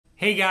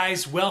Hey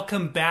guys,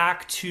 welcome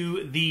back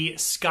to the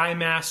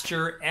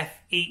SKYMASTER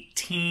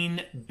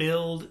F-18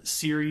 build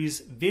series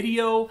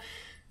video.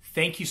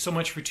 Thank you so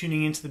much for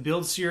tuning into the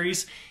build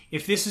series.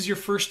 If this is your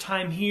first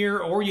time here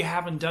or you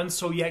haven't done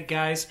so yet,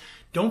 guys,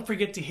 don't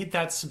forget to hit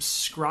that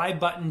subscribe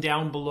button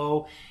down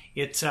below.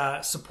 It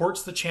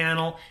supports the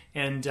channel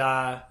and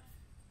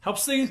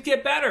helps things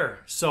get better.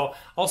 So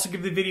also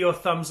give the video a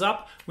thumbs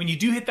up. When you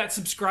do hit that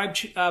subscribe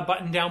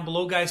button down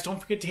below, guys, don't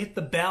forget to hit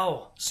the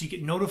bell so you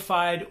get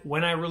notified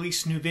when I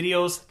release new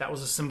videos. That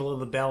was a symbol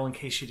of the bell in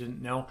case you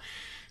didn't know.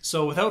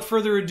 So without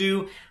further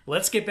ado,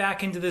 let's get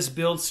back into this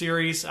build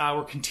series.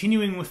 We're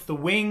continuing with the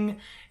wing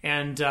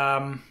and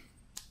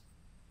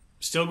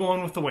still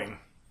going with the wing.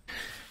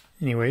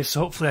 Anyway,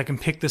 so hopefully I can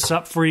pick this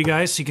up for you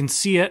guys so you can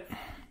see it.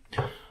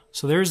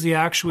 So there's the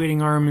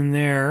actuating arm in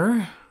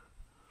there,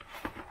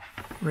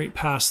 right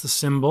past the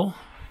symbol.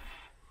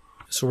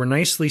 So we're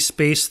nicely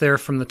spaced there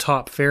from the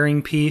top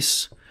fairing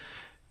piece.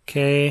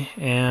 Okay,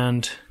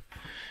 and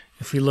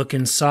if we look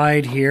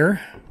inside here,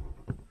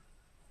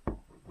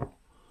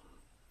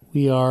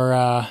 we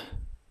are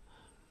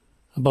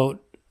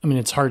about, I mean,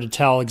 it's hard to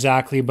tell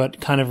exactly, but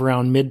kind of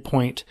around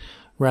midpoint,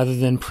 rather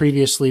than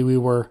previously we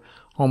were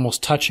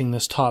almost touching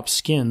this top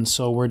skin.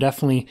 So we're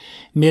definitely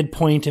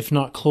midpoint, if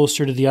not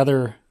closer to the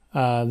other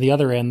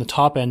end, the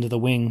top end of the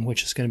wing,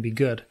 which is going to be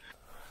good.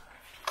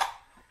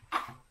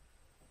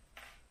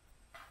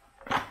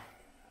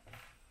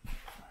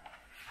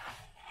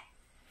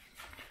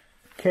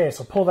 Okay,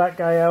 so pull that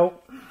guy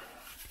out.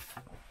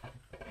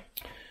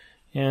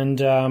 And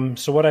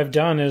so what I've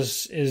done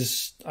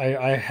is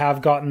I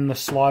have gotten the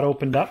slot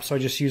opened up, so I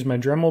just used my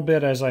Dremel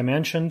bit as I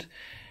mentioned,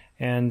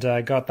 and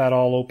I got that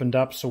all opened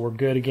up, so we're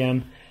good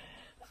again.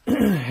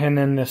 And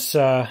then this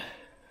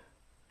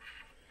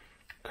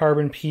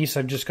carbon piece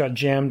I've just got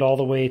jammed all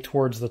the way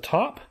towards the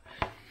top,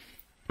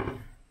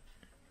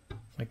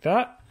 like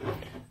that.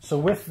 So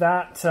with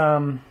that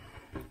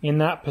in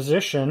that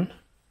position,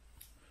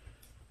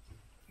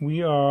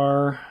 we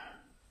are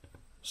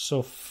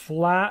so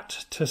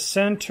flat to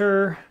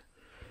center.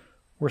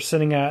 We're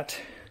sitting at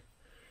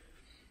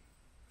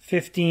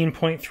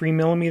 15.3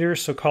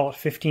 millimeters, so call it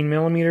 15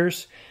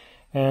 millimeters.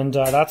 And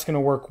that's going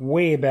to work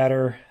way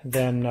better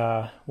than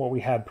what we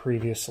had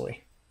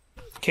previously.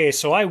 Okay,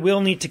 so I will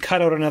need to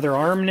cut out another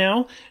arm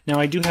now. Now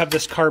I do have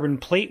this carbon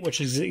plate,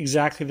 which is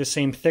exactly the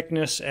same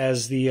thickness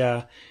as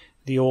the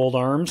old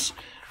arms.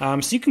 So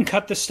you can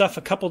cut this stuff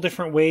a couple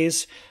different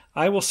ways.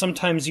 I will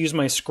sometimes use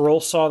my scroll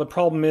saw. The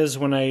problem is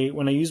when I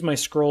use my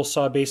scroll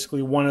saw,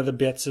 basically one of the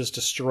bits is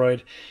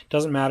destroyed.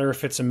 Doesn't matter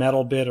if it's a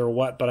metal bit or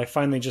what, but I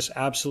find they just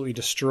absolutely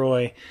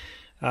destroy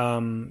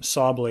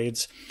saw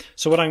blades.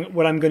 So what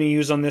I'm going to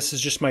use on this is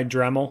just my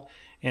Dremel,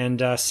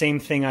 and same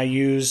thing I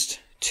used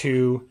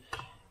to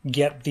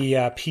get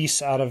the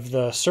piece out of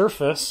the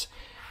surface,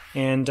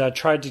 and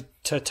tried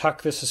to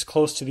tuck this as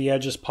close to the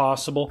edge as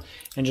possible,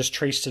 and just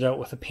traced it out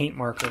with a paint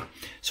marker.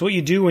 So what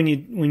you do when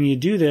you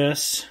do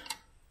this.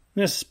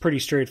 This is pretty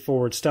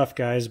straightforward stuff,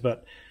 guys,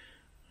 but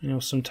you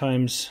know,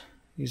 sometimes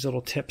these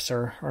little tips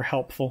are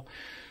helpful.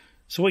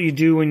 So what you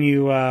do when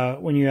you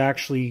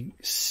actually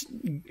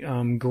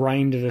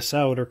grind this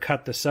out or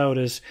cut this out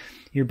is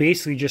you're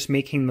basically just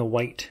making the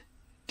white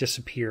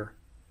disappear,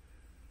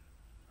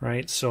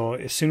 right? So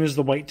as soon as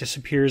the white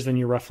disappears, then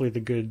you're roughly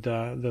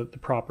the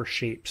proper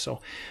shape.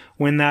 So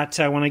when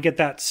I get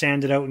that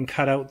sanded out and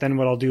cut out, then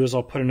what I'll do is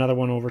I'll put another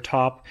one over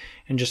top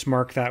and just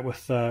mark that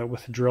with a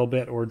drill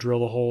bit or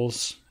drill the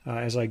holes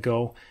as I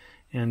go,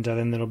 and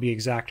then it'll be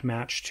exact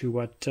match to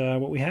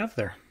what we have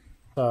there.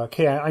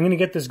 Okay, I'm going to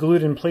get this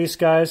glued in place,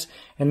 guys,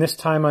 and this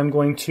time I'm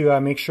going to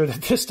make sure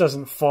that this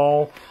doesn't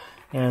fall,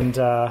 and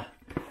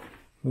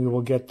we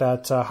will get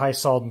that high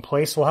solid in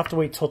place. We'll have to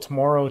wait till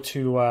tomorrow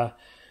to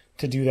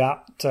do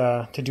that,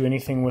 to do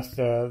anything with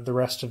the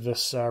rest of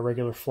this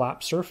regular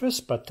flap surface,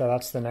 but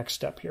that's the next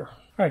step here.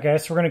 All right,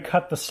 guys, so we're going to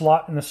cut the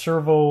slot in the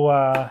servo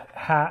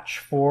hatch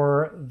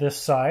for this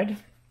side,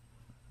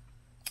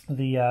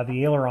 the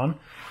aileron.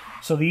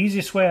 So the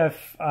easiest way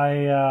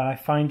I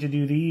find to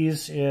do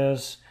these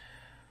is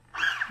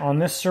on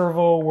this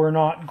servo, we're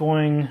not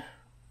going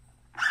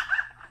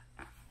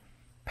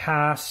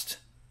past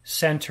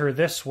center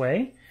this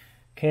way.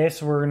 Okay,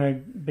 so we're going to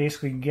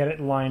basically get it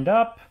lined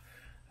up.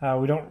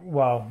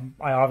 Well,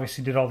 I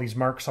obviously did all these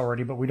marks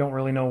already, but we don't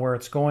really know where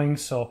it's going,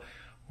 so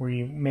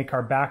we make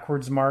our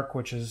backwards mark,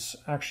 which is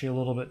actually a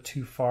little bit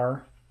too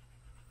far.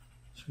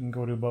 So we can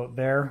go to about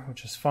there,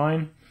 which is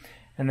fine.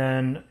 And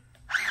then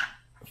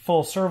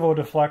full servo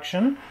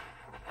deflection,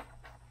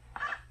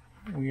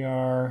 we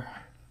are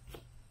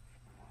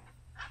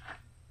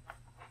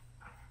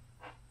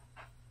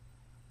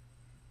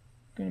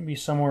going to be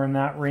somewhere in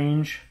that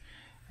range.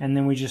 And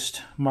then we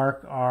just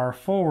mark our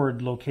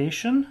forward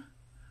location,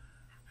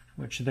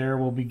 which there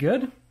will be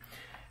good.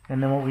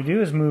 And then what we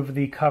do is move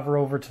the cover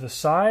over to the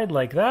side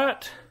like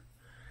that,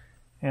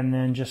 and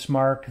then just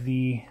mark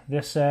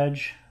this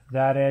edge,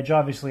 that edge,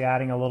 obviously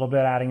adding a little bit,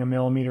 adding a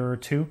millimeter or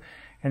two,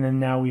 and then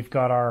now we've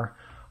got our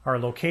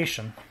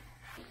location.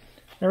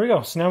 There we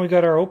go. So now we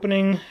got our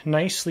opening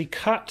nicely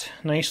cut,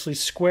 nicely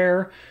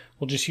square.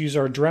 We'll just use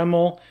our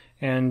Dremel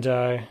and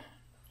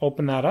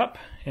open that up,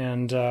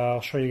 and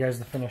I'll show you guys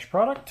the finished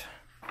product.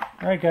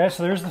 Alright guys,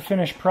 so there's the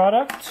finished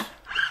product.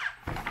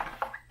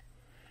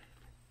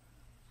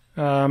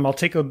 I'll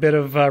take a bit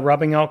of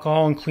rubbing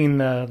alcohol and clean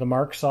the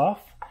marks off.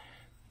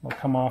 They'll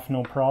come off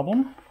no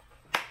problem.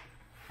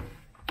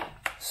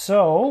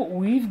 So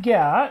we've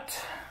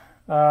got,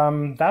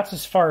 that's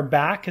as far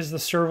back as the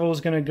servo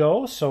is going to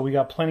go, so we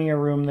got plenty of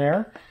room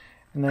there.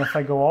 And then if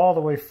I go all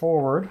the way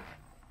forward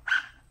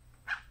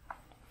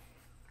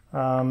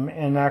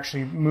and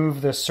actually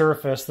move the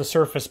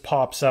surface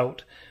pops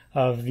out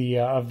of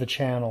the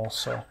channel.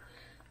 So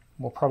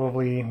we'll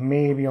probably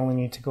maybe only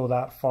need to go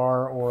that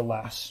far or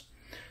less.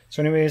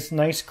 So anyways,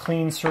 nice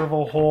clean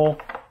servo hole,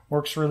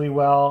 works really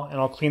well, and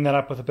I'll clean that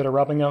up with a bit of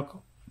rubbing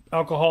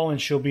alcohol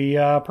and she'll be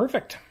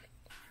perfect.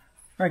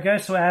 Alright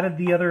guys, so added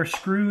the other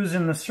screws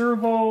in the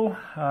servo,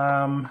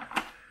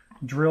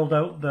 drilled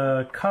out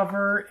the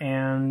cover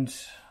and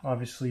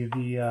obviously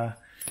the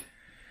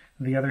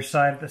other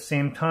side at the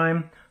same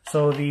time.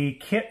 So the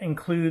kit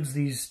includes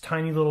these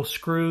tiny little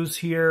screws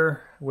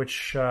here,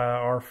 which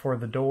are for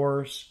the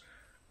doors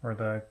or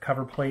the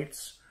cover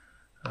plates.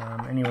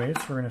 Anyways,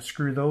 we're going to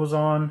screw those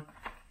on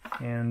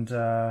and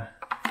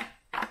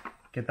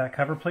get that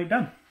cover plate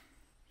done.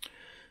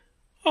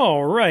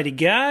 Alrighty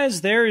guys,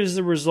 there is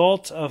the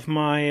result of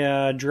my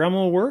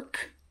Dremel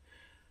work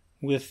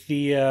with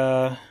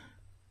the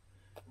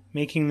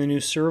making the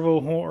new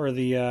servo horn, or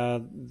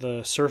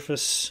the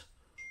surface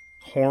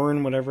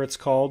horn, whatever it's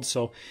called.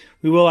 So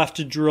we will have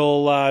to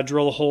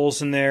drill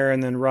holes in there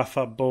and then rough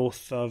up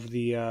both of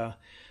the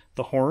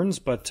horns,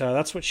 but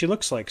that's what she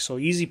looks like. So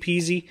easy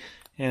peasy.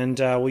 And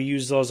we'll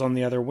use those on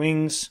the other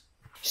wings.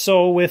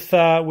 So with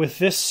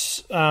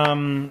this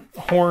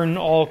horn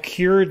all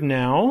cured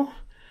now,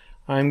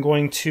 I'm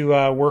going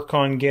to work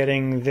on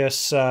getting this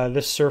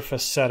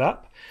surface set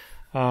up.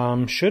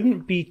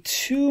 Shouldn't be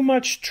too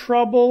much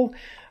trouble.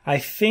 I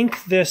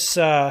think this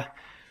that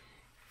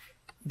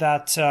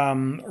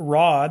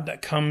rod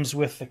that comes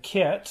with the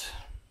kit,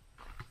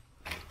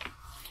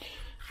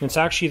 it's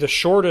actually the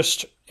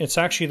shortest. It's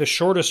actually the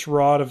shortest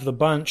rod of the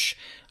bunch.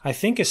 I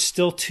think is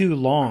still too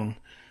long.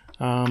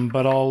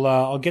 But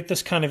I'll get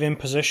this kind of in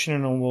position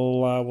and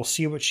we'll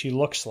see what she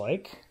looks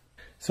like.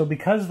 So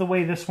because the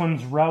way this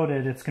one's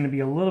routed, it's going to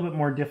be a little bit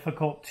more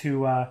difficult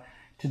to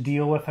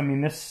deal with. I mean,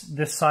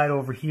 this side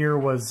over here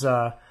was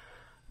the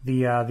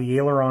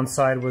aileron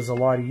side was a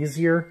lot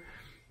easier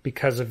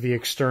because of the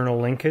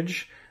external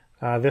linkage.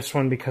 This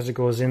one, because it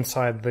goes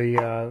inside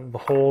the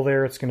hole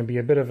there, it's going to be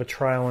a bit of a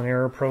trial and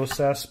error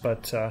process.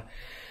 But so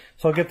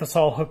I'll get this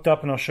all hooked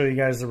up and I'll show you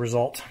guys the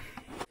result.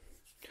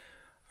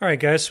 Alright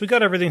guys, so we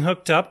got everything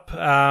hooked up.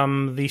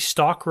 The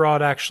stock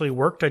rod actually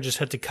worked. I just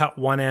had to cut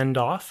one end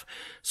off.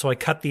 So I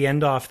cut the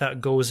end off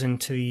that goes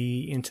into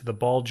the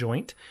ball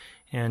joint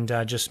and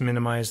just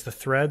minimize the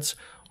threads.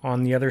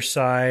 On the other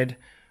side,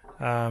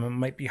 it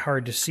might be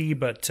hard to see,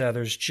 but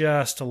there's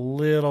just a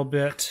little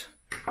bit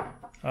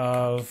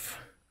of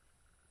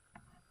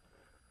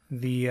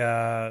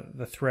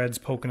the threads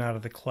poking out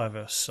of the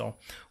clevis. So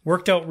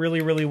worked out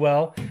really, really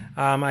well.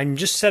 I'm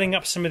just setting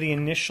up some of the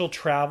initial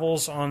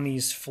travels on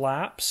these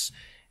flaps,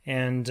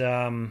 and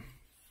so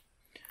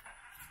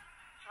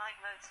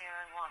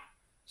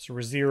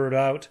we're zeroed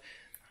out.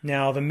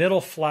 Now the middle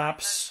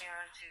flaps,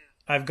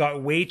 I've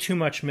got way too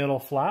much middle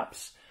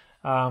flaps.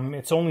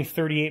 It's only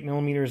 38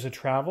 millimeters of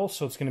travel,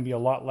 so it's going to be a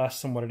lot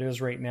less than what it is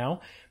right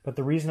now. But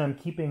the reason I'm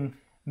keeping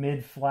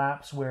mid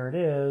flaps where it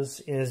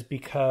is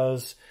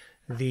because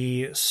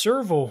the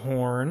servo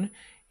horn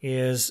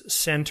is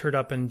centered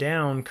up and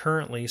down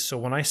currently, so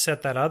when I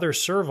set that other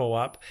servo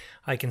up,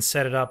 I can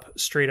set it up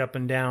straight up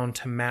and down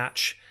to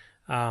match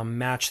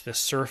the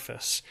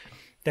surface.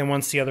 Then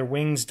once the other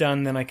wing's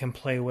done, then I can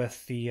play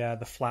with the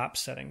flap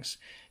settings.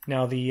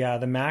 Now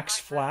the max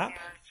flap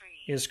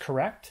is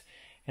correct,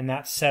 and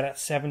that's set at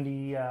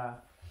 70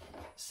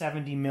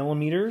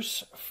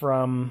 millimeters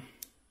from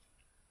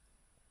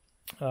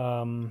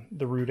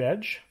the root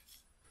edge.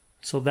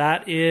 So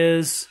that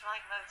is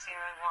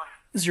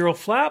 0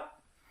 flap,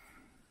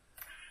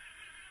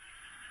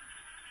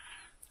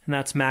 and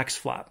that's max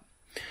flap.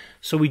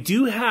 So we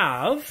do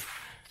have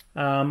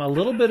a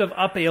little bit of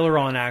up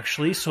aileron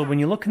actually. So when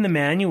you look in the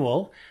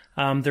manual,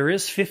 there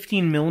is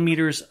 15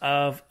 millimeters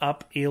of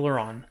up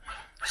aileron.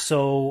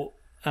 So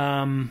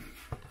the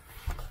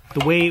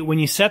way when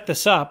you set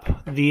this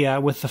up,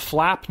 with the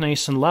flap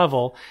nice and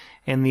level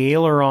and the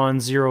aileron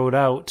zeroed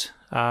out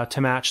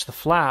to match the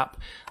flap,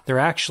 there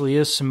actually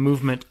is some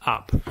movement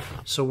up.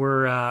 So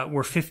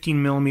we're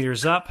 15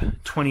 millimeters up,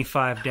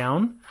 25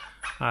 down.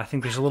 I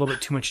think there's a little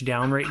bit too much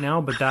down right now,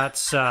 but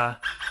that's our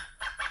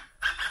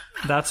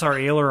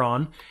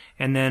aileron.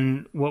 And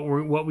then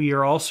what we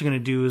are also going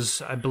to do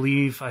is, I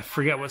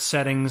forget what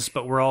settings,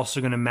 but we're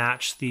also going to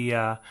match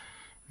the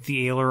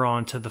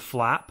aileron to the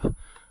flap,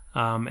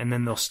 and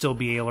then there'll still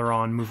be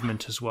aileron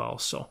movement as well.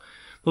 So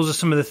those are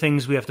some of the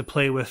things we have to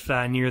play with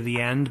near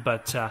the end,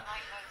 but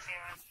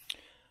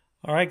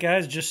All right,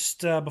 guys,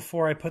 just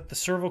before I put the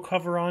servo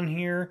cover on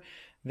here,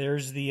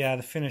 there's the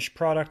finished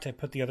product. I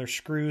put the other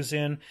screws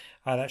in.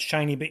 That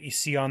shiny bit you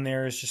see on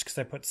there is just because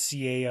I put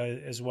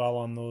CA as well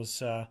on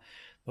those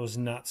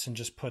nuts and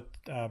just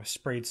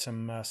sprayed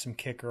some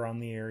kicker on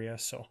the area.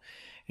 So,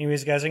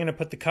 anyways, guys, I'm going to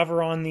put the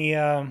cover on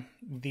the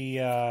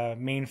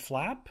main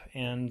flap,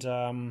 and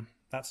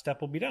that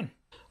step will be done.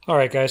 All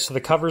right, guys, so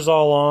the cover's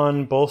all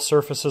on. Both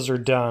surfaces are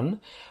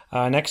done.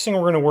 Next thing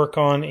we're going to work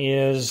on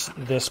is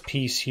this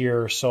piece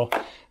here. So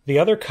the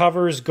other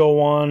covers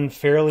go on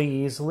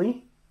fairly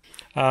easily.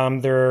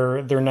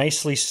 They're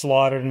nicely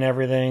slotted and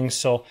everything,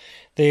 so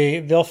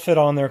they'll fit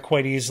on there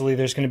quite easily.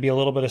 There's going to be a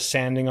little bit of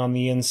sanding on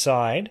the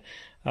inside.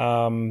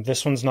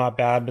 This one's not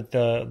bad, but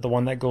the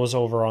one that goes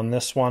over on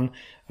this one,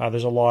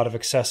 there's a lot of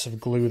excessive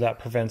glue that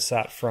prevents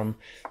that from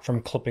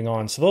clipping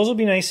on. So those will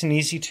be nice and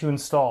easy to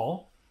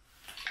install.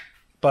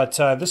 But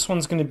this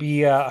one's going to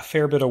be a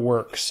fair bit of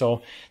work.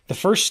 So the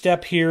first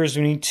step here is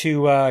we need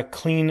to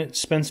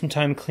spend some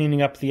time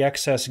cleaning up the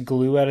excess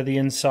glue out of the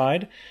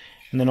inside,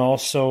 and then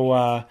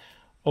also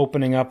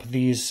opening up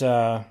these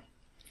the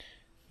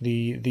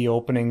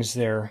openings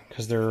there,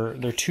 because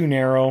they're too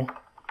narrow,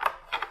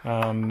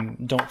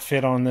 don't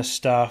fit on this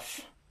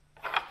stuff.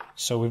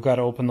 So we've got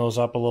to open those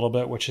up a little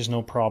bit, which is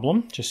no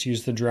problem. Just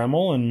use the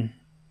Dremel and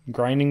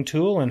grinding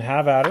tool and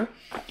have at her.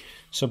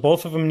 So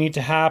both of them need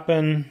to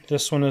happen,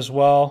 this one as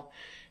well.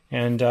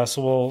 And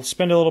so we'll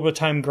spend a little bit of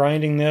time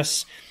grinding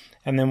this,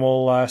 and then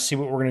we'll see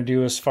what we're going to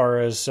do as far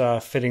as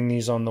fitting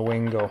these on the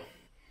wing go.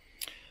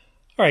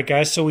 Alright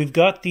guys, so we've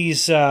got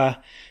these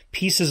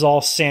pieces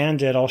all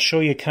sanded. I'll show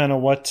you kind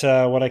of what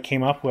I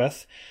came up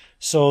with.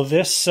 So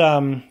this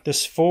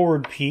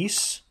forward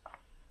piece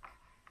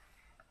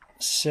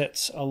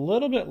sits a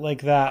little bit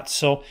like that.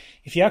 So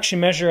if you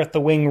actually measure at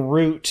the wing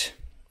root,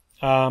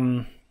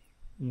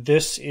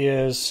 this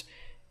is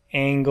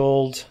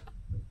angled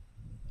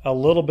a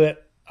little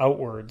bit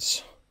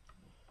outwards.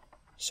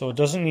 So it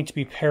doesn't need to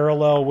be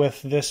parallel with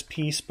this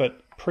piece,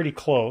 but pretty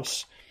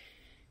close.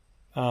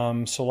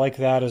 So like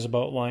that is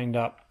about lined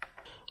up.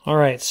 All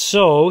right,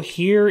 so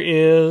here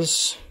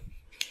is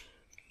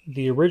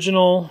the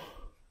original.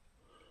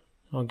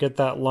 I'll get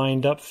that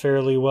lined up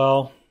fairly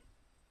well.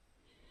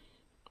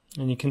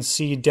 And you can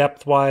see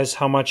depth-wise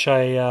how much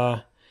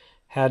I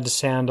had to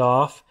sand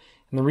off.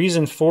 And the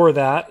reason for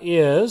that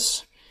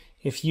is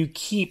if you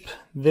keep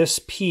this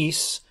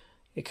piece,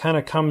 it kind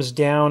of comes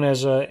down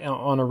as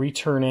on a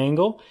return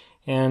angle,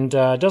 and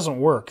it doesn't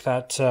work.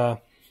 That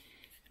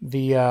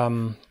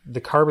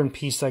the carbon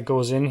piece that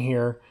goes in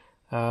here,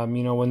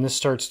 you know, when this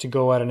starts to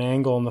go at an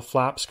angle and the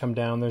flaps come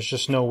down, there's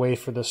just no way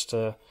for this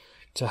to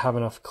have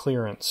enough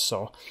clearance.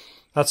 So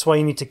that's why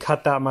you need to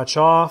cut that much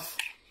off,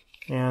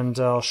 and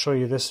I'll show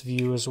you this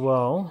view as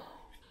well.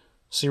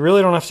 So you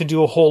really don't have to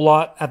do a whole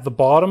lot at the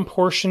bottom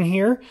portion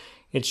here.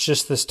 It's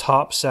just this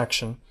top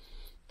section.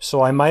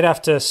 So I might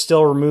have to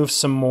still remove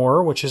some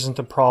more, which isn't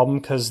a problem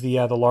because the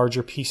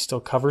larger piece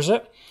still covers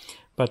it.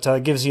 But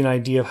it gives you an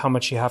idea of how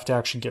much you have to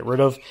actually get rid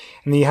of.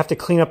 And then you have to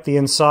clean up the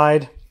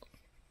inside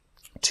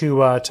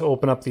to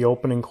open up the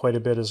opening quite a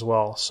bit as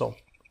well. So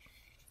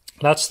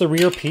that's the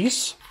rear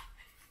piece.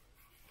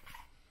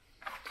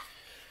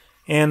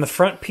 And the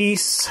front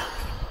piece,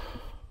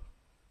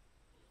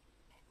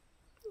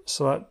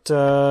 so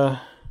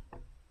that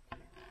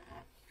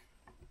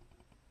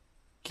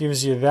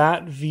gives you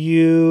that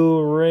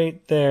view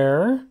right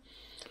there.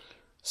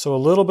 So a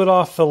little bit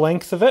off the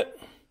length of it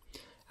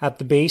at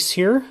the base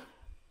here.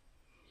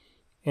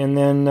 And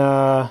then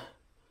not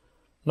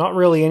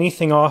really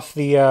anything off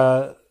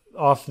the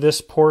off this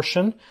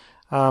portion,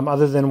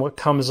 other than what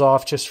comes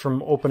off just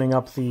from opening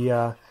up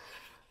the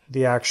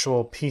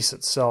actual piece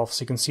itself.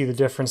 So you can see the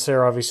difference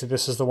there. Obviously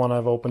this is the one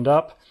I've opened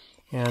up,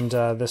 and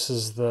this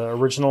is the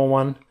original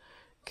one.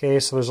 Okay,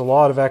 so there's a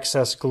lot of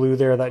excess glue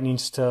there that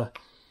needs to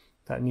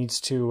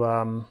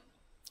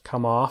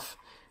come off.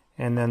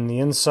 And then the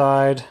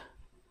inside, you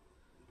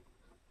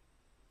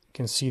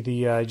can see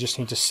the I just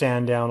need to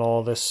sand down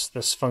all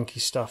this funky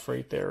stuff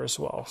right there as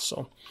well.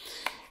 So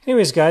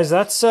anyways guys,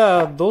 that's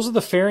those are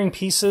the fairing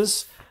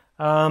pieces.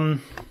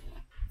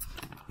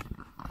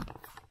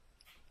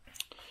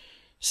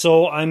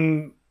 So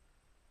I'm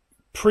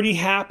pretty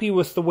happy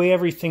with the way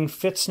everything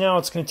fits now.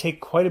 It's going to take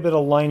quite a bit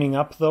of lining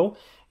up though,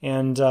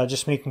 and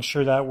just making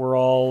sure that we're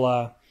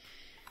all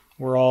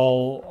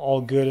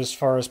good as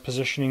far as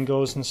positioning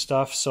goes and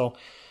stuff. So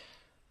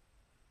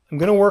I'm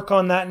going to work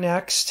on that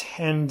next,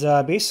 and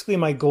basically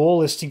my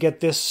goal is to get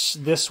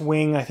this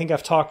wing, I think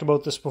I've talked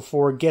about this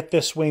before, get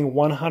this wing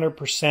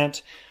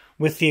 100%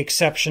 with the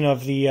exception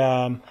of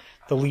the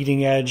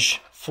leading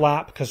edge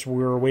flap, because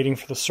we were waiting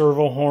for the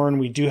servo horn.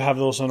 We do have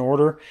those on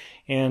order,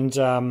 and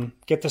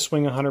get this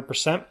wing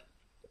 100%,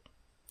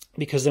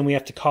 because then we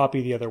have to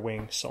copy the other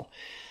wing. So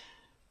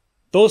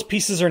those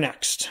pieces are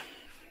next.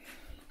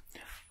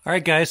 All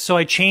right, guys. So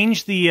I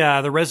changed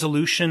the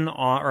resolution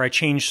on, or I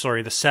changed,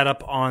 sorry, the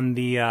setup on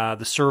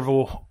the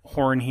servo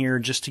horn here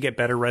just to get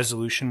better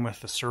resolution with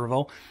the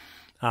servo.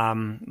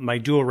 My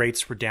dual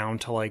rates were down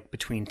to like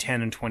between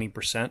 10 and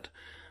 20%.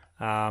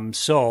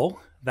 So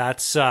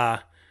that's going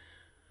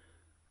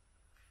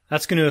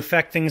to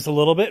affect things a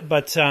little bit,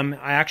 but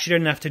I actually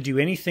didn't have to do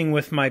anything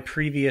with my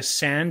previous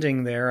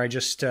sanding there. I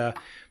just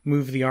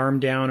move the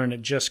arm down and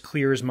it just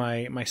clears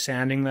my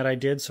sanding that I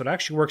did. So it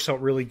actually works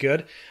out really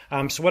good.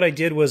 So what I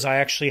did was I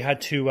actually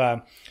had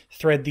to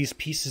thread these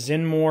pieces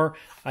in more.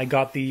 I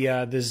got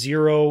the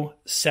 0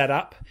 set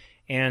up,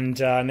 and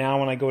now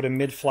when I go to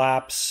mid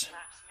flaps,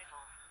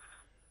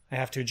 I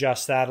have to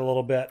adjust that a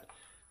little bit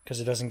because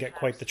it doesn't get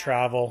quite the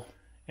travel.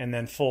 And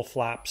then full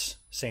flaps,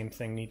 same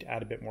thing, need to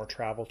add a bit more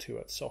travel to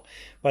it. So,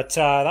 but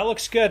that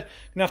looks good. I'm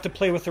gonna have to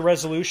play with the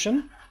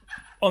resolution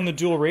on the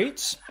dual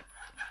rates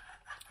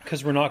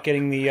because we're not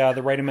getting the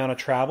right amount of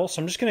travel.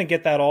 So I'm just gonna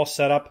get that all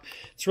set up.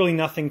 It's really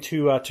nothing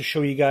to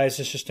show you guys.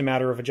 It's just a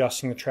matter of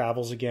adjusting the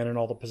travels again in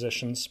all the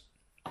positions.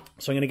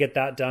 So I'm gonna get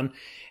that done,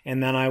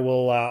 and then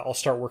I'll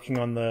start working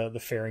on the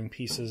fairing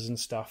pieces and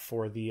stuff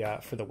for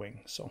the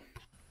wing. So.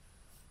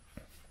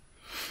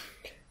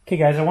 Okay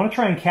guys, I want to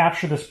try and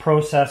capture this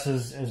process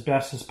as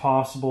best as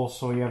possible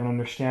so you have an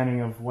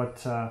understanding of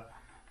what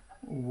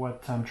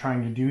I'm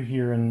trying to do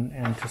here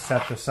and to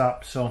set this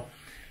up. So,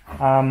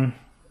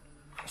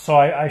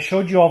 I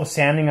showed you all the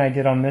sanding I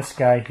did on this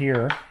guy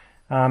here.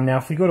 Now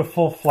if we go to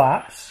full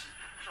flaps,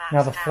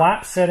 now the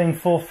flap setting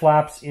full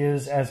flaps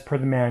is as per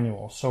the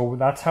manual. So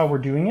that's how we're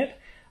doing it.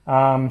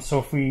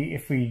 So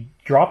if we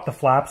drop the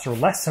flaps or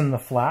lessen the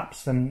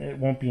flaps, then it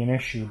won't be an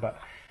issue. But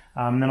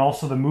then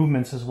also the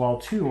movements as well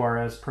too are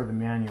as per the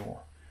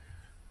manual.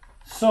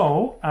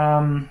 So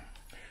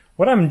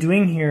what I'm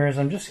doing here is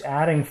I'm just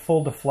adding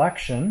full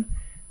deflection.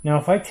 Now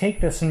if I take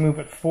this and move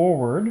it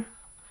forward,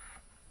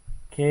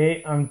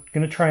 okay, I'm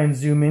going to try and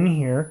zoom in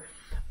here,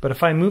 but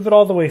if I move it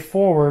all the way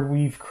forward,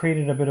 we've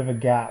created a bit of a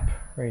gap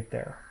right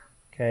there,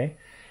 okay?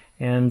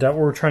 And what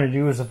we're trying to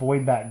do is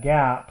avoid that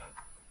gap,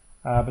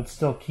 but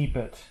still keep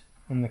it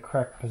in the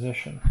correct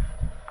position.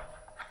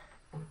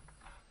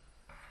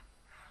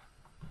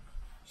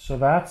 So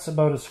that's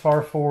about as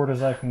far forward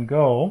as I can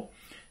go.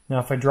 Now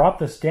if I drop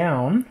this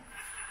down,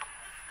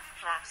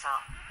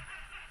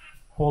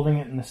 holding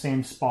it in the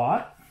same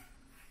spot,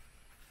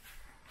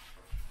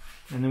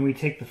 and then we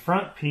take the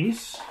front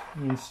piece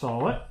and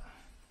install it.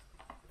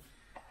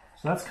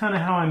 So that's kind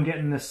of how I'm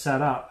getting this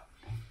set up.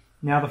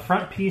 Now the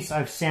front piece,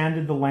 I've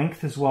sanded the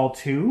length as well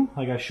too,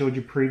 like I showed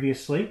you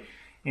previously,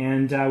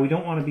 and we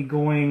don't want to be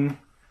going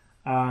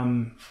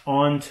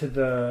onto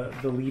the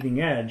leading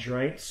edge,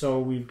 right? So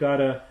we've got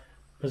to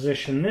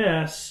position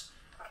this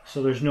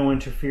so there's no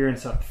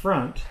interference up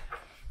front,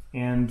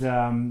 and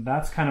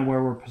that's kind of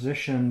where we're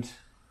positioned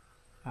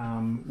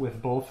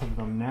with both of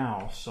them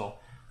now. So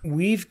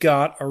we've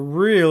got a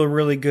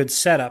really good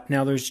setup.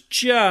 Now there's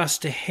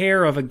just a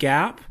hair of a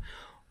gap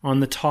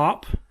on the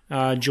top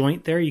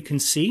joint there, you can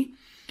see,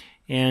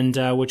 and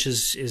which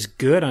is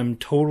good. I'm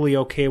totally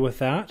okay with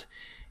that,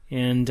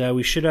 and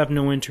we should have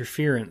no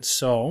interference.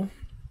 So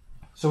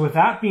with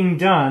that being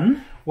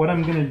done, what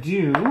I'm going to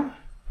do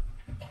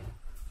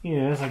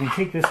is I can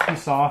take this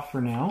piece off for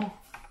now.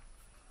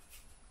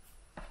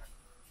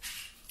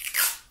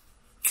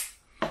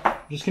 I'm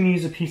just going to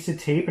use a piece of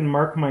tape and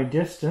mark my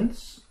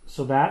distance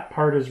so that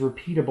part is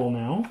repeatable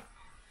now.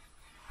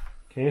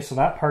 Okay, so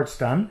that part's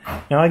done.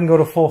 Now I can go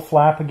to full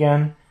flap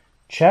again,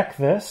 check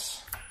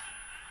this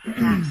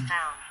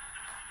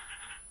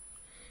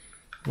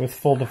with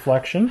full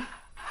deflection,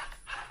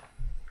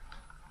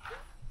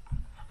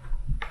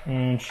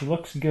 and she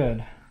looks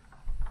good.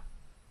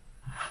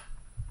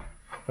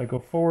 If I go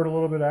forward a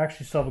little bit, I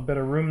actually still have a bit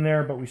of room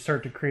there, but we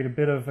start to create a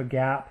bit of a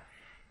gap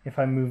if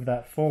I move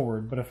that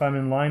forward. But if I'm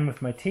in line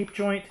with my tape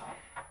joint,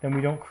 then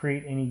we don't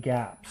create any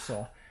gaps.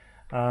 So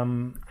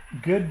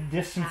good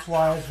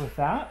distance-wise with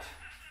that.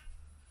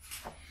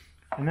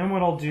 And then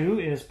what I'll do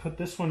is put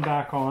this one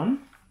back on.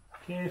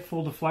 Okay,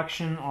 full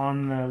deflection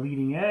on the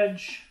leading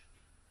edge.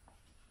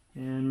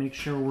 And make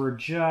sure we're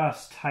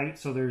just tight.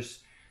 So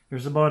there's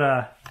about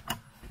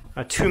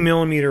a 2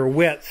 millimeter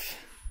width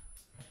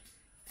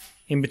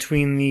in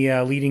between the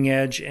leading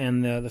edge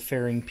and the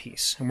fairing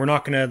piece. And we're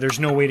not gonna, there's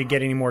no way to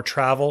get any more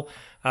travel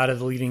out of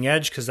the leading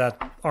edge because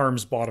that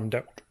arm's bottomed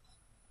out.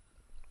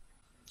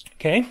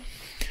 Okay,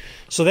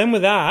 so then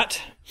with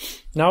that,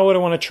 now what I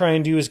want to try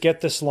and do is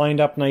get this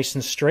lined up nice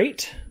and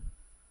straight.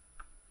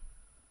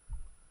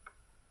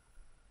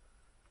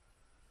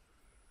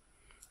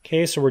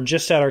 Okay, so we're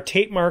just at our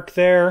tape mark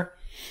there.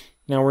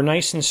 Now we're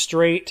nice and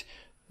straight.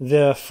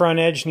 The front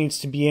edge needs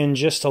to be in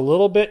just a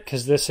little bit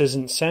because this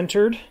isn't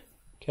centered.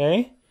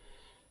 Okay,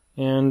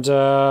 and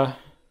I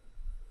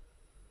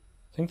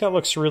think that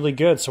looks really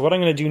good. So what I'm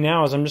going to do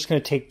now is I'm just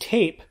going to take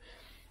tape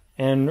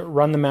and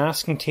run the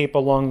masking tape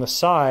along the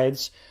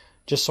sides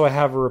just so I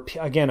have,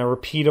 again, a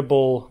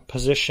repeatable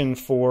position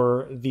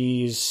for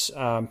these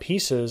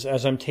pieces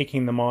as I'm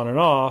taking them on and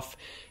off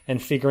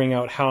and figuring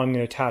out how I'm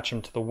going to attach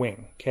them to the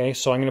wing. Okay,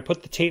 so I'm going to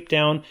put the tape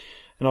down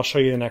and I'll show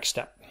you the next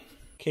step.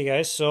 Okay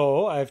guys,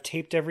 so I've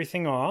taped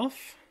everything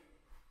off.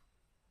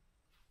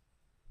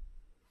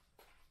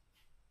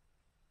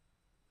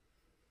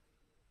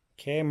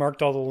 Okay,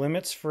 marked all the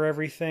limits for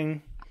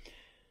everything.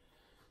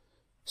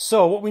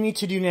 So what we need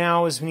to do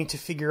now is we need to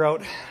figure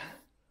out,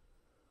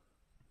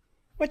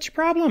 what's your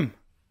problem?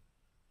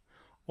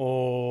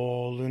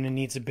 Oh, Luna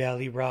needs a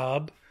belly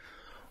rub.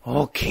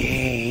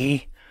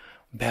 Okay,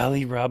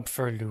 belly rub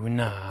for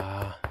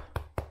Luna.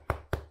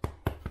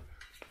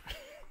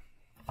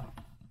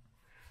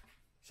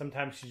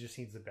 Sometimes she just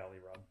needs a belly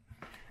rub.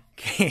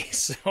 Okay,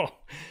 so,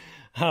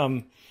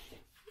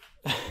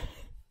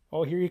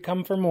 oh, here you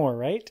come for more,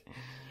 right?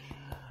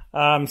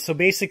 So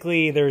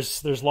basically,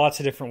 there's lots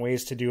of different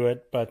ways to do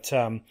it, but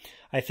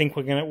I think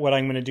what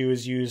I'm gonna do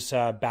is use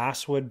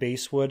basswood,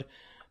 basswood,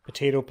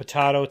 potato,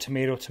 potato,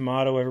 tomato,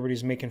 tomato.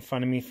 Everybody's making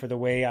fun of me for the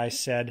way I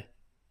said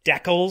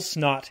decals,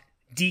 not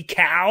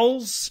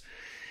decals.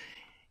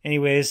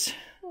 Anyways,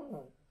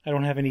 I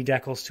don't have any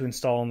decals to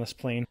install on this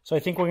plane. So I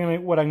think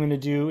what I'm gonna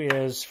do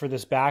is for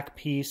this back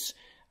piece,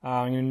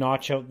 I'm gonna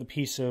notch out the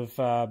piece of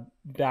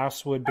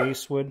basswood,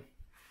 basswood.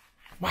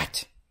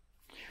 What?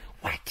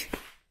 What?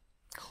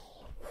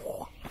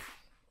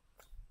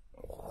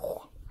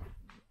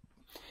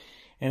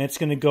 And it's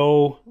gonna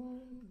go.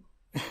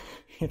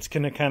 It's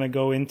gonna kind of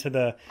go into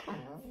the.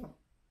 Oh,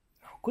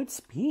 good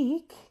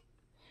speak.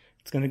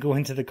 It's gonna go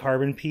into the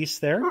carbon piece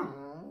there.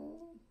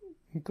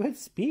 Good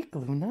speak,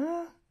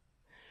 Luna.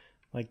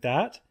 Like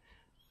that.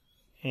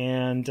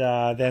 And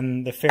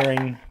then the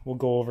fairing will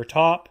go over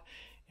top,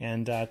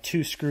 and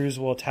 2 screws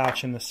will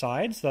attach in the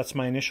sides. So that's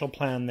my initial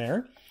plan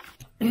there.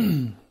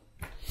 Try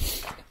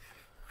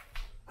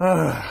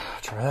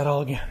that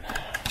all again.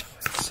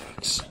 For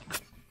sakes.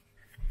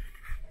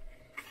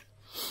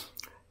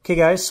 Okay,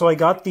 guys. So I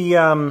got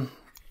the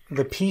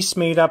piece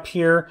made up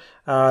here.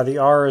 The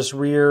R is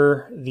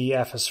rear, the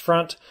F is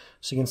front.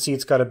 So you can see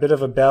it's got a bit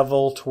of a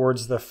bevel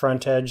towards the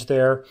front edge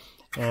there,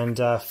 and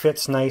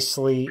fits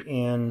nicely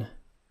in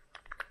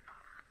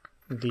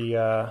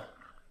the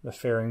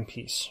fairing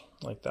piece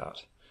like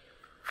that.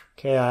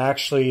 Okay, I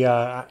actually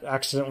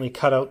accidentally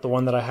cut out the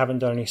one that I haven't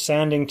done any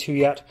sanding to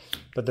yet,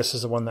 but this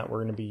is the one that we're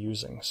going to be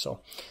using.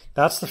 So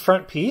that's the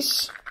front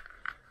piece.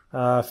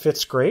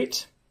 Fits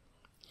great.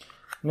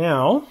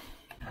 Now,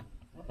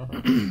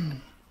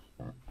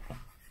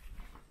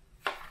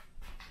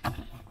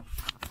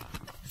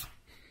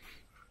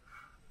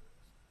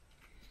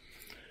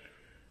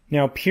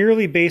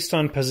 purely based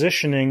on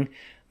positioning,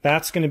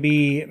 that's going to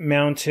be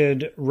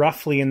mounted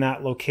roughly in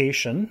that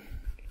location.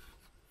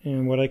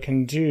 And what I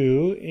can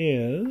do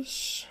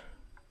is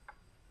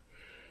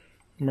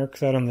mark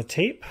that on the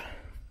tape.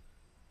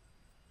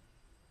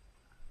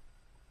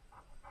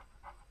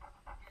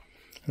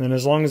 And then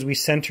as long as we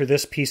center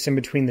this piece in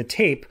between the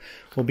tape,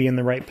 we'll be in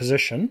the right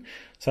position.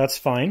 So that's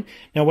fine.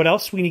 Now what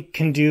else we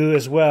can do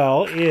as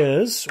well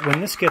is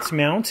when this gets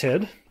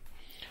mounted,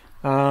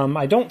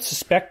 I don't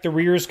suspect the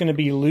rear is going to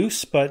be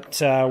loose, but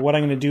what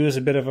I'm going to do is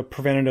a bit of a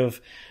preventative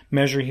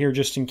measure here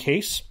just in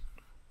case.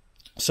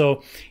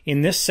 So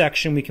in this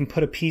section, we can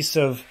put a piece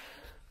of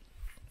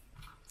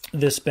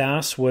this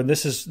basswood.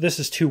 This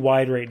is too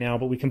wide right now,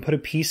 but we can put a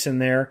piece in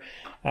there.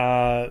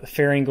 The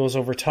fairing goes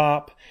over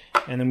top,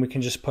 and then we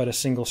can just put a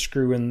single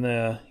screw in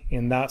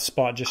that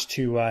spot just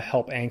to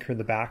help anchor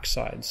the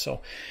backside.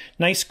 So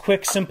nice,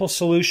 quick, simple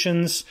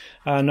solutions.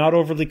 Not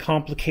overly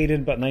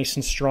complicated, but nice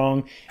and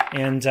strong.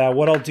 And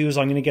what I'll do is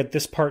I'm going to get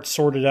this part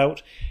sorted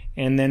out,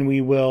 and then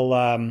we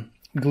will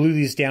glue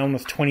these down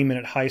with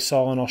 20-minute high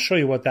sol, and I'll show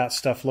you what that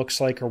stuff looks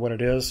like or what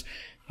it is,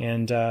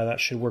 and that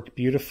should work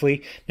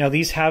beautifully. Now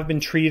these have been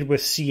treated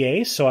with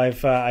CA, so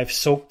I've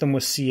soaked them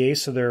with CA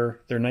so they're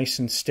nice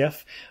and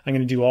stiff. I'm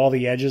going to do all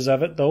the edges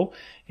of it though,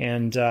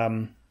 and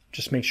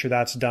just make sure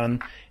that's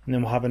done, and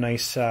then we'll have a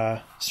nice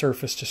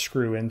surface to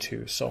screw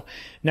into. So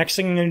next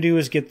thing I'm going to do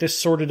is get this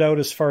sorted out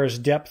as far as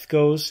depth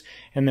goes,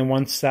 and then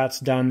once that's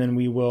done, then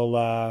we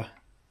will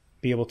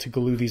be able to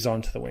glue these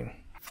onto the wing.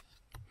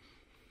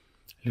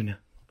 Luna,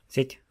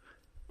 sit.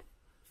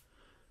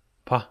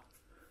 Pa.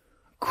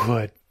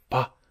 Good,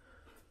 Pa.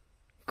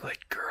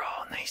 Good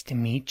girl. Nice to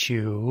meet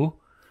you.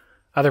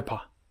 Other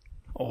paw.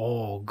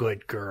 Oh,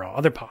 good girl.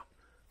 Other paw.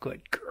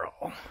 Good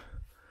girl.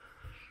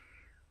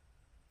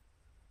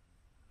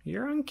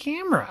 You're on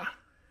camera.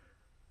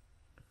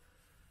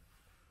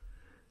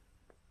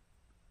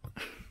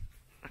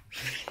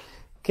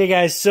 Okay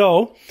guys,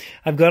 so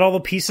I've got all the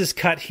pieces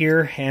cut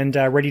here and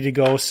ready to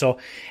go. So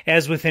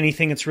as with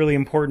anything, it's really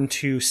important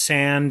to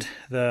sand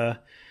the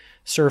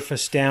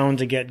surface down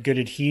to get good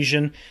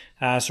adhesion.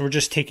 So we're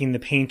just taking the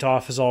paint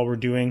off is all we're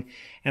doing.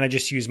 And I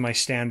just use my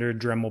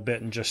standard Dremel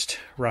bit and just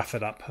rough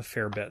it up a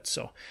fair bit.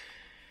 So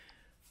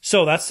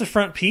that's the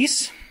front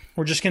piece.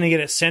 We're just going to get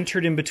it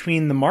centered in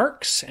between the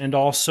marks and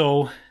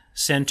also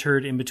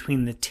centered in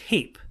between the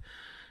tape.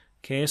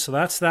 Okay, so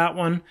that's that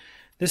one.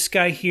 This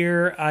guy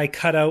here I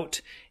cut out,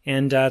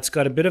 and it's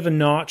got a bit of a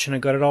notch, and I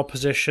got it all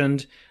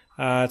positioned.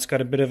 It's got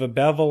a bit of a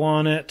bevel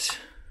on it.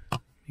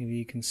 Maybe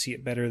you can see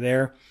it better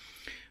there.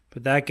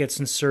 But that gets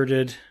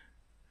inserted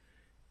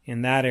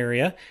in that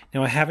area.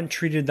 Now I haven't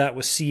treated that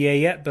with CA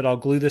yet, but I'll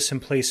glue this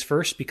in place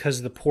first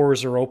because the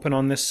pores are open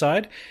on this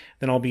side.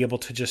 Then I'll be able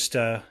to just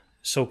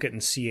soak it in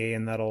CA,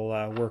 and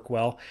that'll work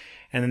well.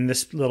 And then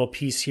this little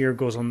piece here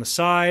goes on the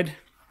side.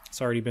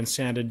 It's already been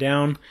sanded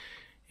down.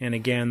 And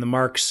again, the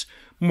marks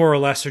more or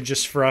less are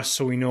just for us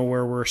so we know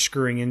where we're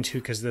screwing into,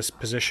 because this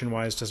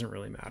position-wise doesn't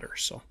really matter.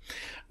 So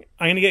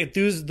I'm going to get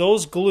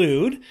those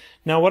glued.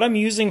 Now what I'm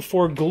using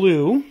for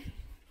glue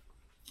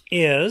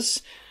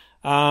is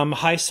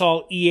high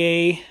salt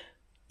EA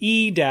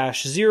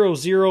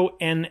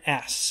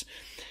E-00NS.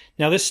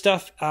 Now this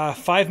stuff,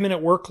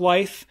 5-minute work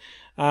life.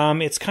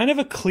 It's kind of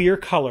a clear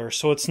color,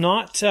 so it's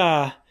not,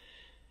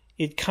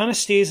 it kind of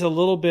stays a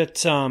little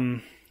bit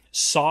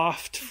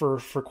soft for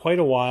quite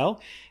a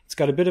while. It's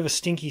got a bit of a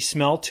stinky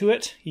smell to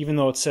it, even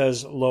though it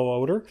says low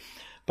odor.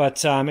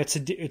 But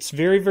it's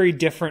very, very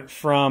different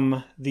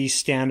from the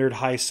standard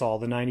high sol,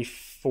 the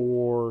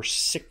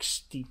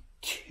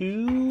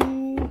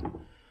 9462.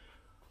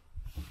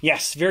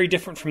 Yes, very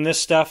different from this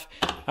stuff.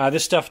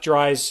 This stuff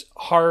dries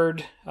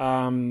hard.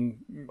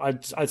 I'd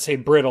say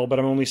brittle, but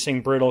I'm only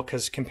saying brittle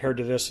because compared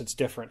to this, it's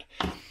different.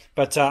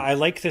 But I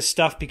like this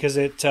stuff because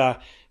it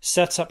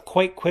sets up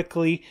quite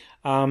quickly.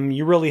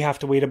 You really have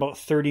to wait about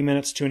 30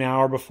 minutes to an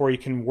hour before you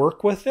can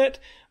work with it,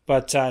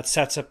 but it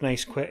sets up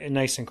nice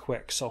and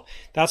quick. So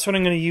that's what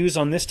I'm going to use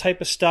on this type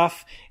of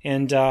stuff,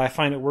 and I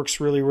find it works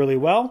really, really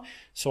well.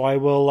 So I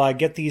will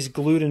get these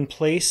glued in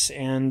place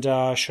and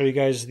show you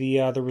guys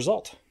the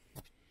result.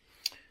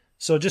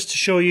 So just to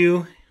show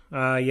you,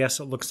 yes,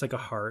 it looks like a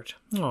heart.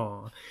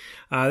 Aww.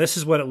 This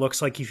is what it looks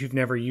like if you've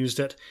never used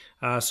it.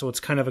 So it's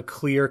kind of a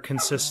clear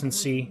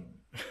consistency.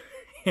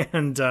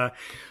 And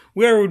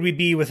where would we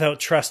be without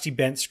trusty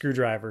bent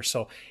screwdriver?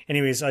 So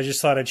anyways, I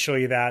just thought I'd show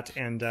you that,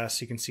 and so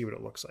you can see what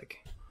it looks like.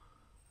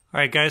 All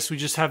right, guys, so we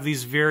just have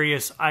these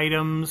various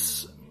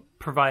items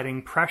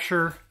providing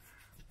pressure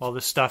while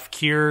this stuff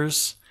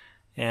cures.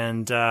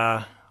 And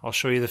I'll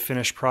show you the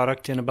finished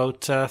product in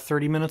about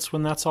 30 minutes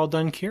when that's all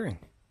done curing.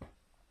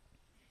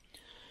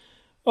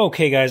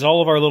 Okay guys,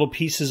 all of our little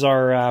pieces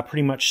are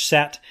pretty much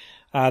set.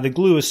 The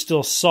glue is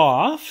still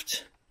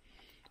soft,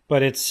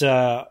 but it's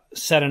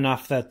set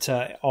enough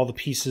that all the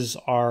pieces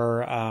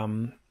are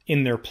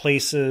in their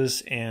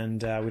places,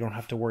 and we don't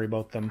have to worry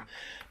about them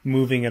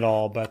moving at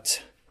all.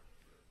 But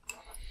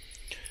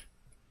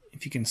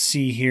if you can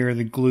see here,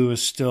 the glue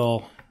is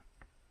still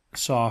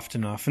soft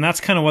enough, and that's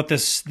kind of what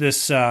this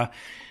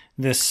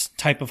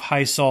type of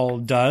high sol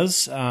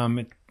does. I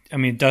mean,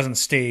 it doesn't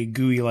stay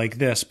gooey like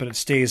this, but it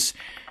stays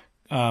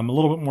a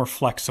little bit more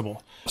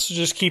flexible. So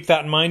just keep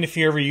that in mind if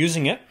you're ever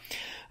using it.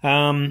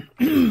 Now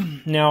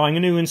I'm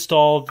going to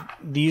install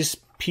these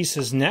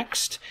pieces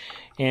next,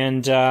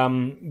 and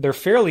they're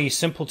fairly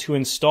simple to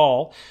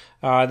install.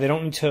 They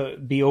don't need to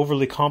be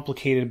overly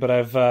complicated, but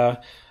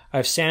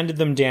I've sanded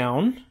them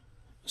down,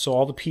 so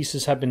all the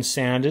pieces have been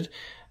sanded.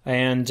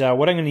 And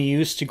what I'm going to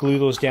use to glue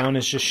those down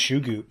is just shoe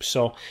goop.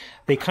 So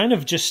they kind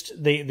of just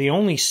they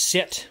only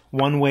sit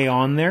one way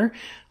on there,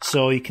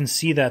 so you can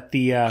see that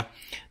the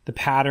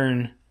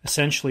pattern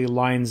essentially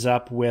lines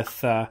up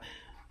with the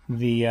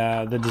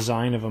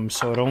design of them.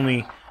 So it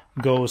only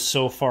goes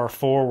so far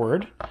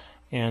forward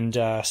and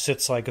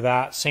sits like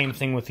that. Same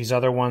thing with these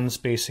other ones.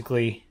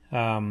 Basically, you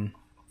know,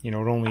 it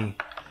only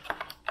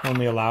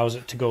allows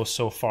it to go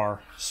so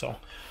far. So, all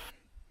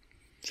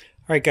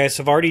right, guys.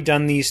 So I've already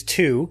done these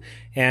two,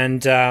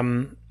 and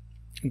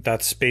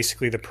that's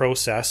basically the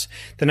process.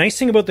 The nice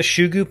thing about the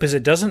shoe goop is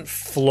it doesn't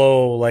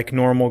flow like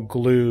normal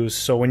glues.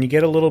 So when you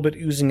get a little bit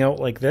oozing out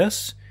like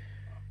this,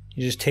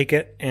 you just take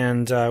it,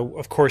 and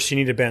of course you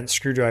need a bent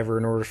screwdriver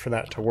in order for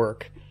that to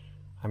work.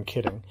 I'm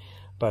kidding.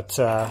 But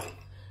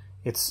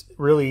it's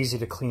really easy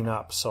to clean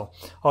up. So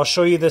I'll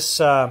show you this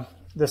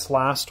this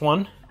last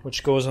one,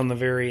 which goes on the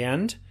very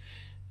end,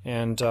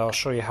 and I'll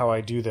show you how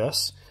I do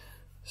this.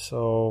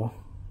 So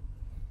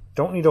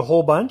don't need a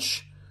whole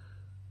bunch.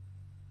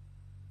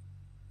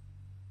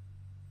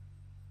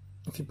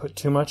 If you put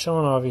too much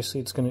on,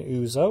 obviously it's going to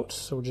ooze out.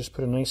 So we'll just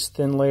put a nice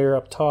thin layer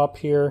up top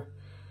here.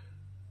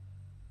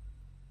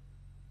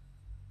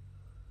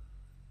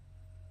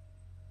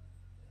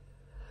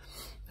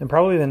 And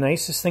probably the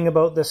nicest thing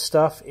about this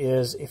stuff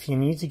is if you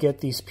need to get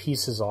these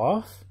pieces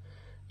off,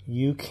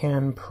 you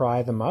can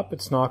pry them up.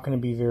 It's not going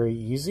to be very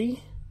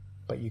easy,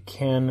 but you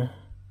can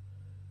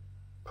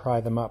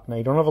pry them up. Now,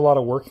 you don't have a lot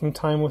of working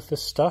time with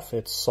this stuff.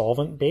 It's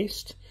solvent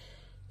based,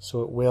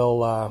 so it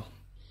will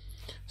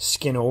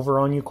skin over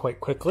on you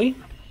quite quickly.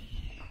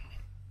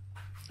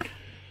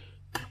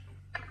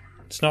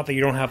 It's not that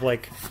you don't have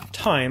like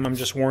time, I'm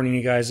just warning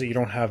you guys that you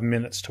don't have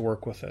minutes to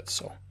work with it.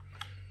 So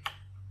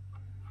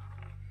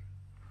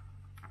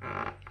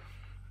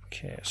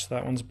okay, so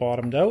that one's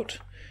bottomed out.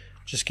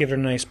 Just give it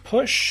a nice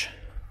push.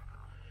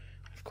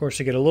 Of course,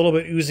 you get a little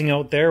bit oozing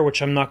out there,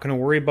 which I'm not going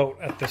to worry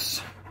about at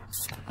this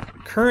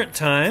current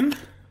time.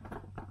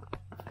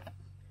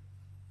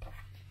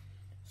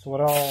 So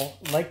what I'll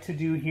like to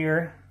do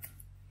here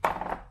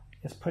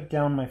is put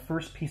down my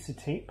first piece of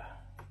tape.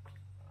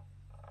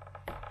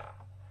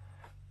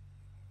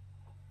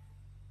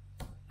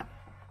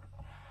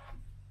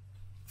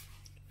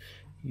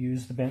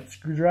 Use the bent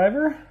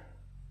screwdriver.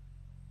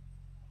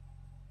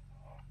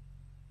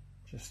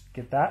 just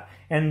get that.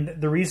 And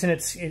the reason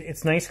it's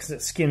nice because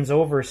it skins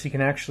over, so you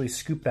can actually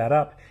scoop that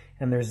up,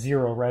 and there's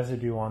zero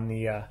residue on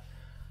the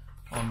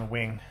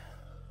wing.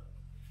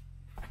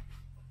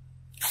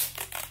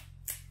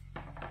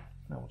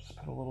 Now we'll just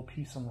put a little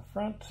piece on the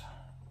front.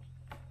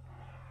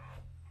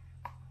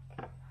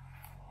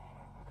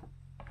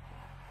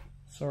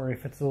 Sorry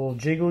if it's a little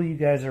jiggly, you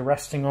guys are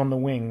resting on the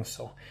wing.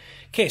 So,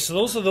 okay, so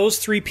those are those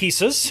three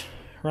pieces,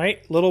 right?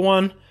 Little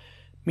one,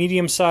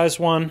 medium-sized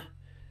one,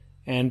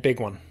 and big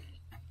one.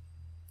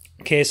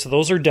 Okay, so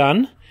those are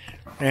done.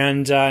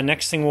 And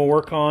next thing we'll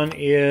work on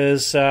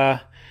is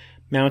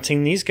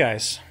mounting these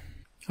guys.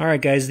 All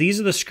right, guys, these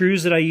are the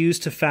screws that I use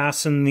to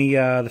fasten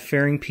the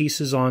fairing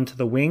pieces onto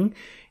the wing.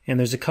 And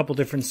there's a couple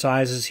different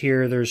sizes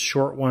here. There's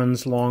short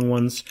ones, long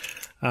ones.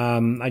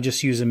 I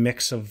just use a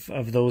mix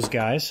of those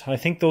guys. I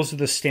think those are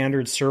the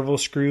standard servo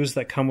screws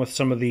that come with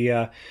some of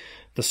the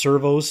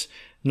servos,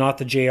 not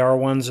the JR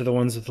ones, or the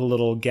ones with a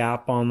little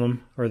gap on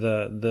them, or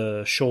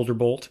the shoulder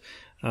bolt,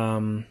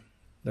 the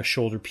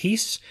shoulder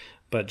piece,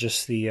 but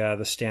just the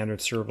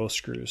standard servo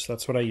screws.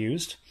 That's what I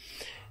used.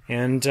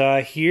 And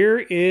here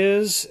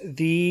is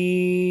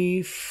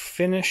the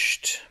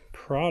finished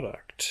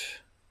product.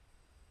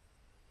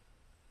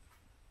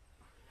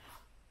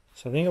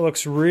 So I think it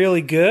looks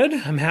really good.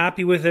 I'm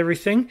happy with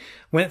everything.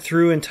 Went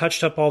through and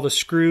touched up all the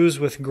screws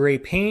with gray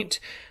paint,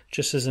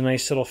 just as a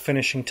nice little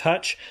finishing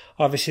touch.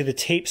 Obviously the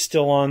tape's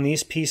still on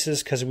these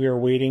pieces because we are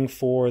waiting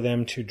for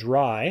them to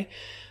dry.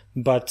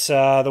 But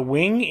the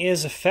wing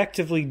is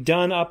effectively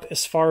done up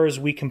as far as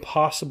we can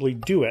possibly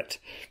do it.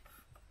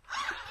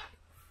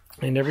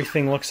 And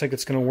everything looks like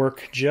it's going to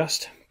work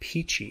just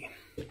peachy.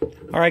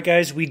 All right,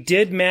 guys, we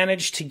did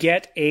manage to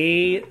get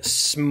a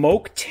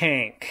smoke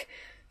tank.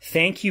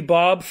 Thank you,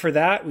 Bob, for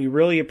that. We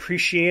really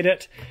appreciate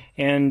it.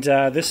 And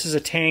this is a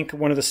tank,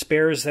 one of the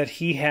spares that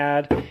he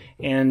had,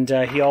 and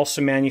he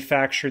also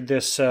manufactured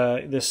this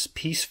this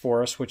piece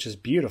for us, which is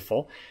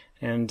beautiful.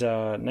 And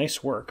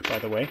nice work, by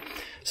the way.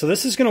 So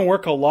this is going to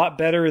work a lot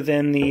better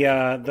than the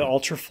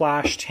Ultra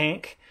Flash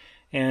tank.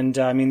 And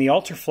I mean, the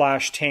Ultra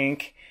Flash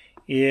tank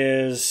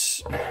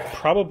is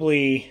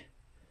probably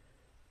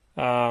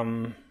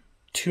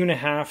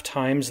 2.5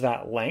 times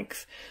that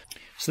length.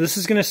 So this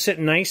is going to sit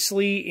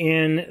nicely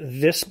in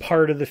this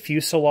part of the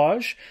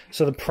fuselage.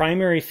 So the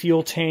primary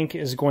fuel tank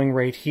is going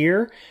right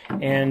here,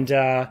 and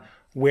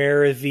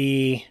where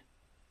the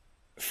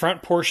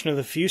front portion of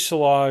the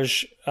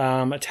fuselage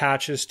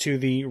attaches to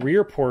the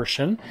rear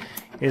portion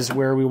is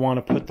where we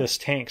want to put this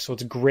tank. So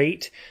it's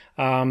great.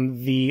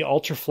 The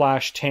Ultra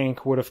Flash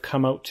tank would have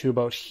come out to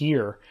about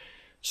here.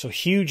 So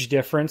huge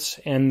difference,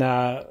 and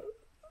I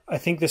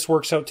think this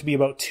works out to be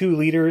about 2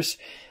 liters.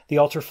 The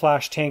Ultra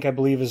Flash tank, I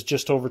believe, is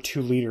just over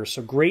 2 liters.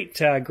 So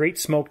great, great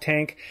smoke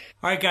tank.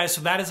 All right, guys,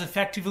 so that is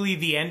effectively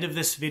the end of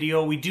this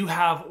video. We do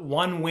have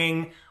one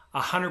wing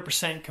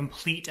 100%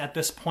 complete at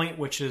this point,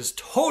 which is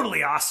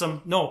totally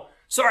awesome. No,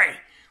 sorry,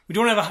 we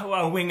don't have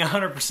a wing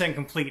 100%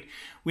 complete.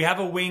 We have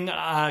a wing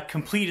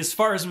complete as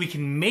far as we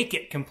can make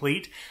it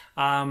complete,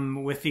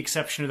 with the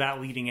exception of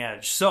that leading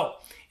edge. So,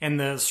 and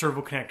the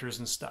servo connectors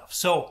and stuff.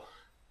 So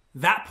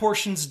that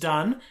portion's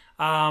done.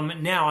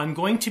 Now I'm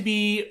going to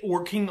be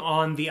working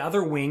on the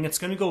other wing. It's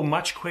going to go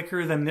much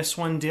quicker than this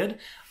one did,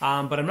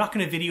 but I'm not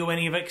going to video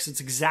any of it because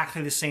it's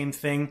exactly the same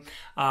thing.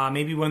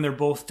 Maybe when they're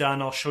both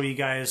done, I'll show you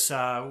guys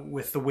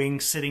with the wing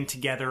sitting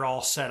together,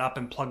 all set up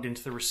and plugged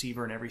into the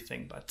receiver and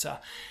everything. But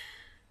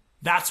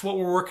that's what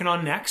we're working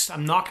on next.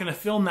 I'm not going to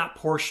film that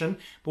portion,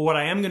 but what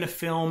I am going to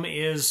film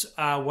is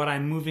what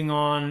I'm moving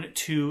on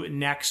to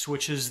next,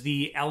 which is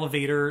the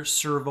elevator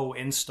servo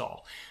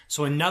install.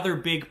 So another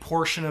big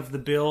portion of the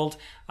build,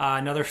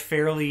 another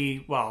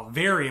fairly, well,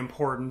 very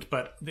important,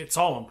 but it's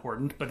all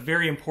important, but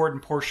very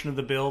important portion of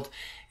the build,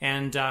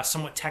 and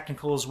somewhat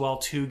technical as well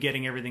too,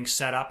 getting everything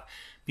set up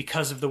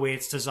because of the way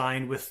it's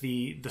designed with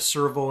the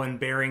servo and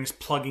bearings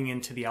plugging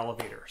into the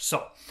elevator.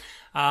 So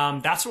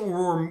that's what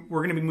we're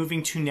going to be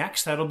moving to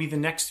next. That'll be the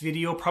next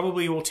video.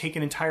 Probably will take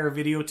an entire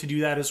video to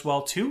do that as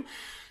well too.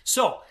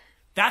 So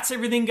that's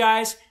everything,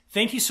 guys.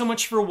 Thank you so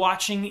much for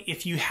watching.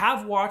 If you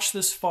have watched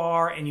this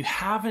far and you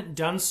haven't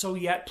done so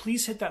yet,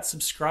 please hit that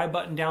subscribe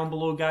button down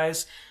below,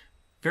 guys.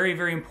 Very,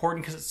 very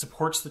important because it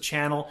supports the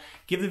channel.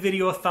 Give the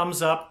video a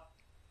thumbs up.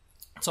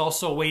 It's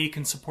also a way you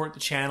can support the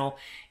channel.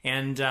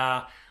 And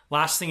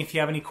last thing, if you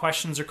have any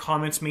questions or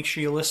comments, make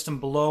sure you list them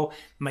below.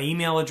 My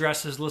email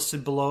address is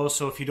listed below,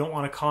 so if you don't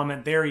want to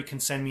comment there, you can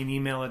send me an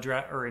email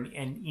address or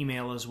an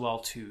email as well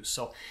too.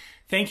 So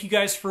thank you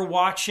guys for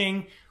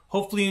watching.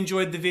 Hopefully you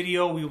enjoyed the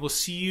video. We will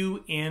see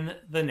you in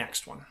the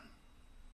next one.